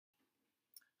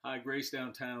Hi, Grace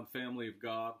Downtown family of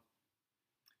God.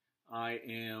 I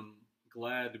am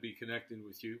glad to be connecting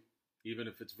with you, even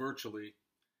if it's virtually,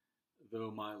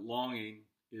 though my longing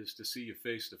is to see you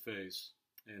face to face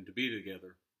and to be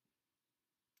together.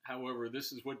 However,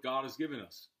 this is what God has given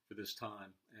us for this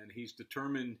time, and He's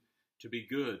determined to be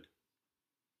good.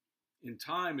 And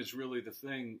time is really the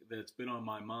thing that's been on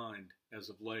my mind as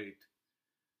of late.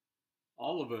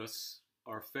 All of us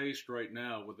are faced right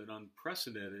now with an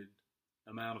unprecedented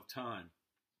amount of time.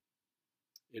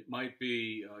 It might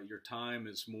be your time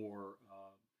is more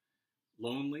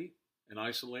lonely and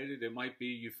isolated. It might be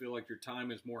you feel like your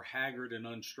time is more haggard and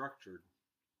unstructured.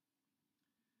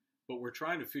 But we're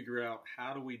trying to figure out,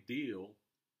 how do we deal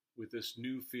with this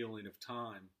new feeling of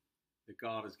time that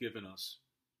God has given us?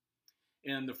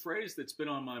 And the phrase that's been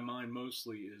on my mind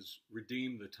mostly is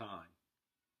redeem the time.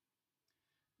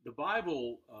 The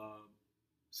Bible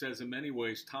says in many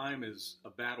ways time is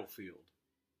a battlefield.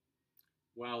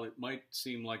 While it might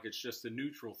seem like it's just a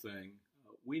neutral thing,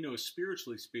 we know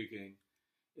spiritually speaking,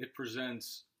 it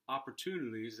presents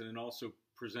opportunities and it also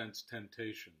presents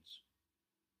temptations.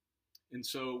 And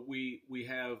so we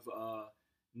have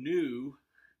new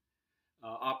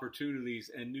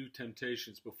opportunities and new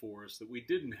temptations before us that we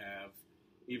didn't have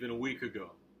even a week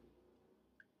ago.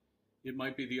 It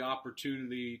might be the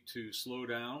opportunity to slow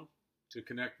down, to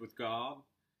connect with God,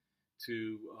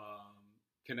 to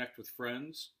connect with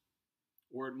friends,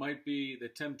 or it might be the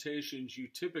temptations you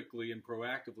typically and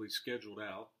proactively scheduled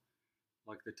out,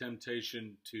 like the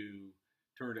temptation to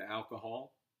turn to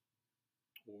alcohol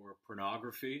or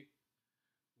pornography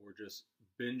or just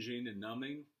binging and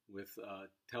numbing with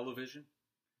television.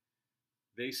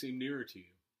 They seem nearer to you.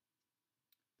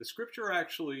 The scripture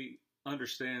actually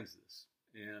understands this.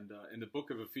 And in the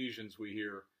book of Ephesians we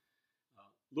hear,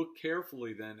 look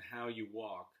carefully then how you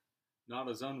walk, not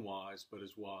as unwise, but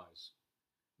as wise,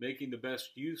 making the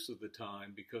best use of the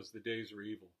time because the days are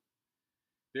evil.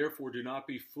 Therefore do not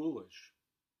be foolish,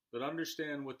 but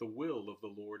understand what the will of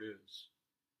the Lord is.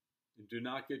 And do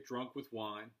not get drunk with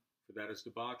wine, for that is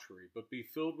debauchery, but be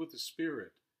filled with the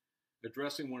Spirit,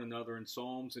 addressing one another in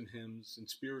psalms and hymns and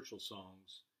spiritual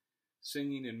songs,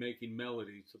 singing and making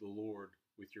melody to the Lord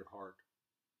with your heart.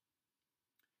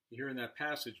 You hear in that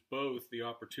passage both the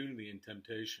opportunity and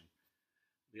temptation.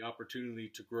 The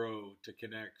opportunity to grow, to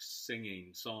connect, singing,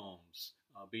 psalms,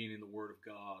 being in the Word of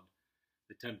God.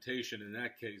 The temptation in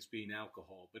that case being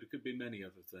alcohol, but it could be many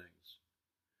other things.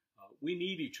 We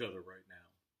need each other right now.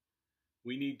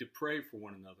 We need to pray for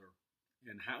one another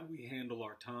and how we handle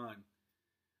our time.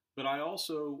 But I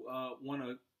also want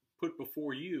to put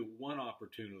before you one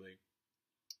opportunity.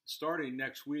 Starting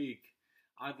next week,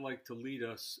 I'd like to lead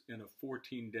us in a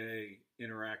 14-day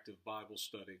interactive Bible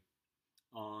study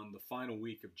on the final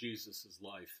week of Jesus'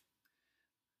 life.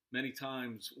 Many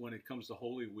times when it comes to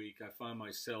Holy Week, I find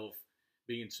myself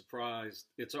being surprised.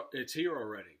 It's here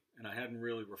already, and I hadn't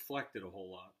really reflected a whole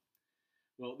lot.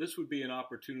 Well, this would be an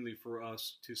opportunity for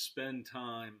us to spend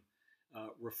time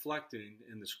reflecting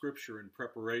in the Scripture in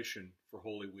preparation for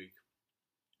Holy Week,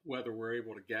 whether we're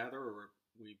able to gather or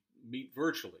we meet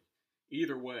virtually.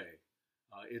 Either way,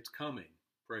 it's coming,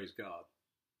 praise God.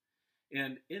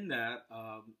 And in that,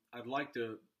 I'd like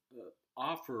to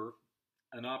offer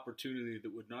an opportunity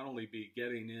that would not only be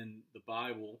getting in the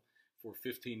Bible for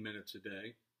 15 minutes a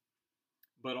day,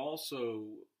 but also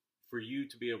for you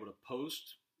to be able to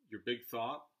post your big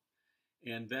thought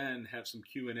and then have some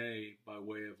Q&A by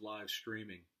way of live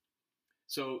streaming.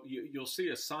 So you'll see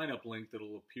a sign-up link that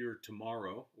will appear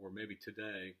tomorrow or maybe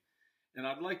today. And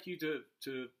I'd like you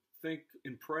to think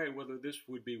and pray whether this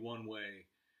would be one way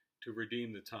to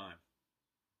redeem the time.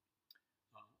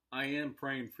 I am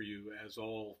praying for you, as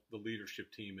all the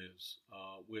leadership team is,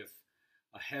 with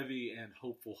a heavy and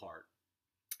hopeful heart.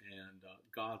 And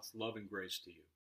God's love and grace to you.